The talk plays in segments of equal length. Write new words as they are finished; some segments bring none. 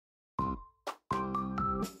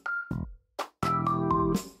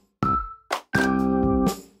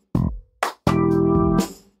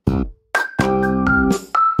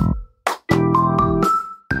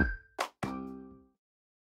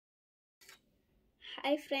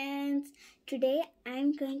Hi friends, today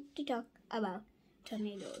I'm going to talk about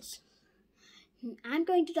tornadoes. I'm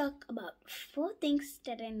going to talk about 4 things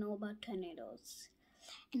that I know about tornadoes.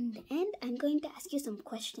 In the end, I'm going to ask you some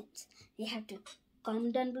questions. You have to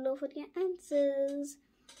comment down below for your answers.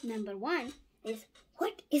 Number 1 is,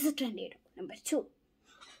 what is a tornado? Number 2,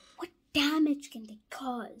 what damage can they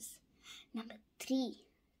cause? Number 3,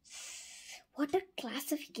 what are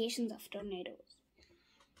classifications of tornadoes?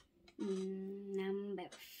 Number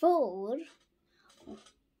 4,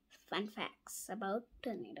 fun facts about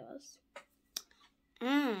tornadoes.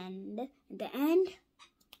 And at the end,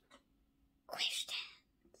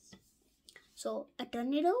 questions. So a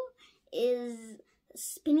tornado is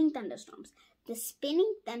spinning thunderstorms. The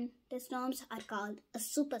spinning thunderstorms are called a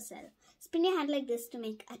supercell. Spin your hand like this to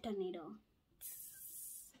make a tornado.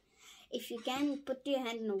 If you can, put your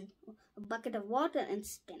hand in a bucket of water and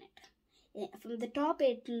spin it. From the top,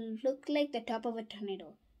 it will look like the top of a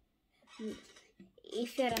tornado.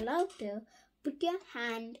 If you're allowed to, put your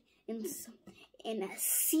hand in a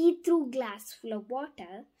see-through glass full of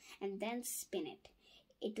water and then spin it.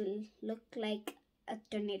 It will look like a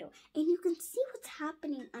tornado. And you can see what's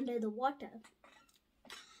happening under the water.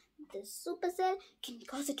 The supercell can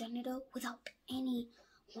cause a tornado without any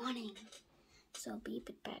warning. So be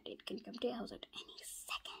prepared, it can come to your house at any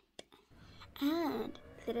second. And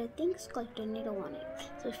there are things called tornado warning.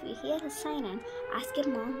 So if you hear a siren, ask your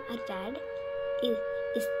mom or dad if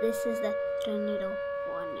this is the tornado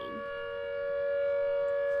warning.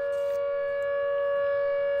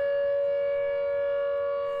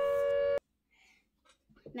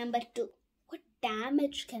 Number 2, what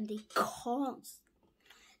damage can they cause?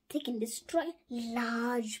 They can destroy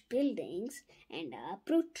large buildings and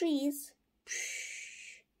uproot trees.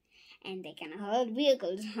 And they can hurt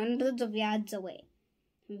vehicles hundreds of yards away.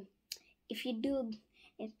 If you do,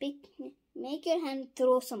 make your hand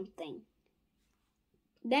throw something.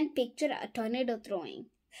 Then picture a tornado throwing.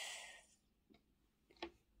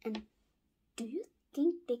 And do you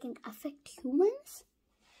think they can affect humans?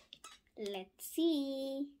 Let's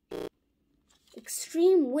see.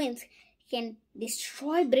 Extreme winds can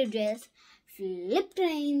destroy bridges, flip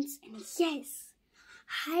trains, and yes,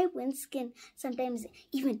 high winds can sometimes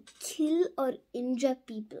even kill or injure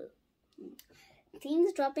people.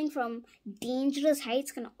 Things dropping from dangerous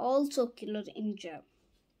heights can also kill or injure.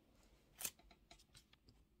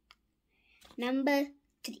 Number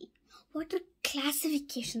 3, what are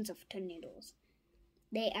classifications of tornadoes?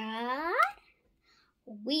 They are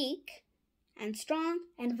weak and strong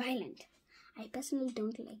and violent. I personally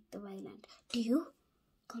don't like the violent. Do you?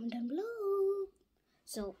 Comment down below.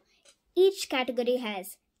 So each category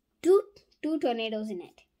has two tornadoes in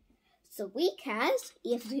it. So weak has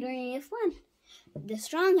EF0 and EF1. The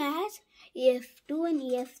strong has EF2 and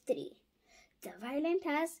EF3. The violent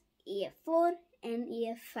has EF4 and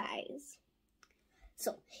EF5s.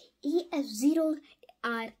 So EF0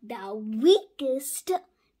 are the weakest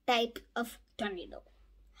type of tornado.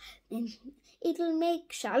 Then it will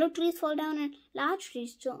make shallow trees fall down and large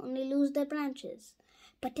trees to only lose their branches,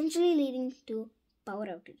 potentially leading to power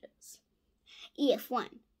outages. EF1,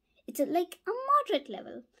 it's like a moderate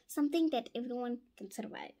level, something that everyone can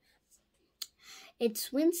survive.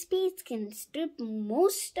 Its wind speeds can strip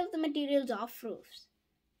most of the materials off roofs.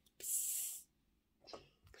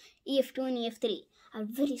 EF2 and EF3 are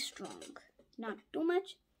very strong. Not too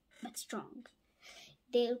much, but strong.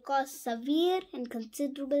 They will cause severe and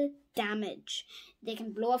considerable damage. They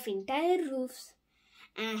can blow off entire roofs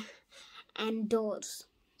and doors.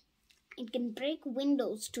 It can break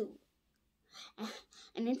windows too.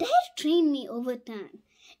 An entire train may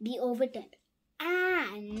be overturned.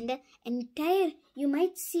 And you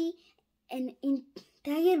might see an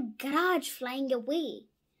entire garage flying away.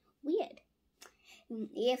 Weird.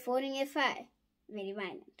 EF4 and EF5, very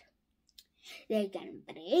violent. They can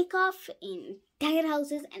break off entire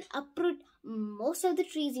houses and uproot most of the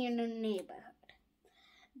trees in your neighborhood.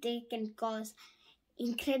 They can cause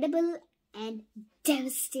incredible and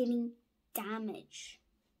devastating damage.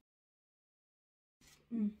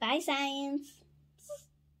 Bye, science.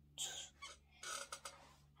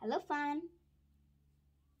 Hello, fun.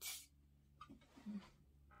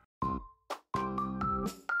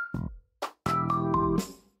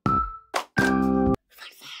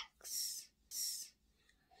 Fun facts.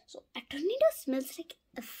 So a tornado smells like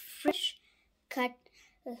a fresh cut,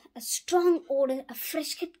 a strong odor of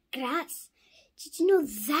fresh cut grass. Did you know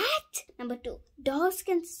that? Number 2, dogs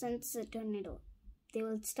can sense a tornado. They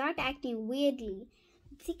will start acting weirdly.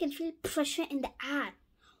 They can feel pressure in the air.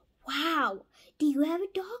 Wow! Do you have a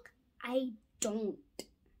dog? I don't.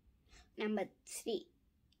 Number 3,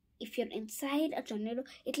 if you're inside a tornado,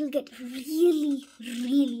 it'll get really,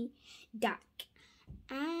 really dark.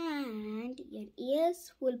 And your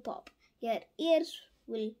ears will pop. Your ears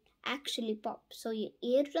will actually pop. So your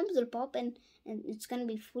eardrums will pop and it's going to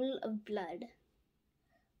be full of blood.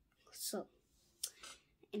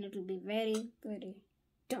 And it will be very, very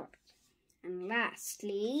dark. And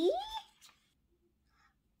lastly,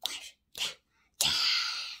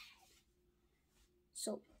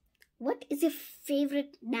 so what is your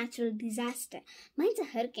favorite natural disaster? Mine's a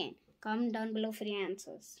hurricane. Comment down below for your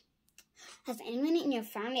answers. Has anyone in your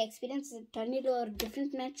family experienced a tornado or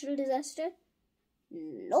different natural disaster?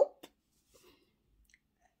 Nope.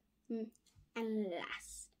 And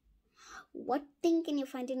last, what thing can you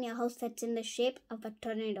find in your house that's in the shape of a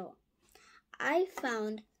tornado? I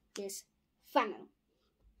found this funnel.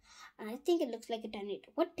 And I think it looks like a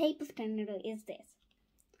tornado. What type of tornado is this?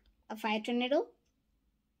 A fire tornado?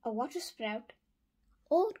 A water sprout?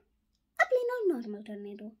 Or a plain old normal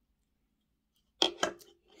tornado?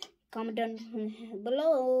 Comment down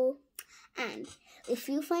below. And if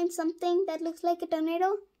you find something that looks like a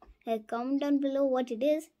tornado, comment down below what it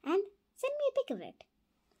is and send me a pic of it.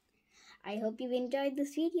 I hope you enjoyed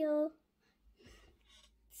this video.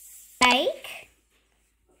 Like,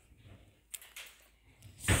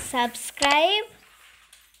 subscribe,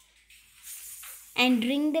 and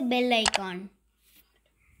ring the bell icon.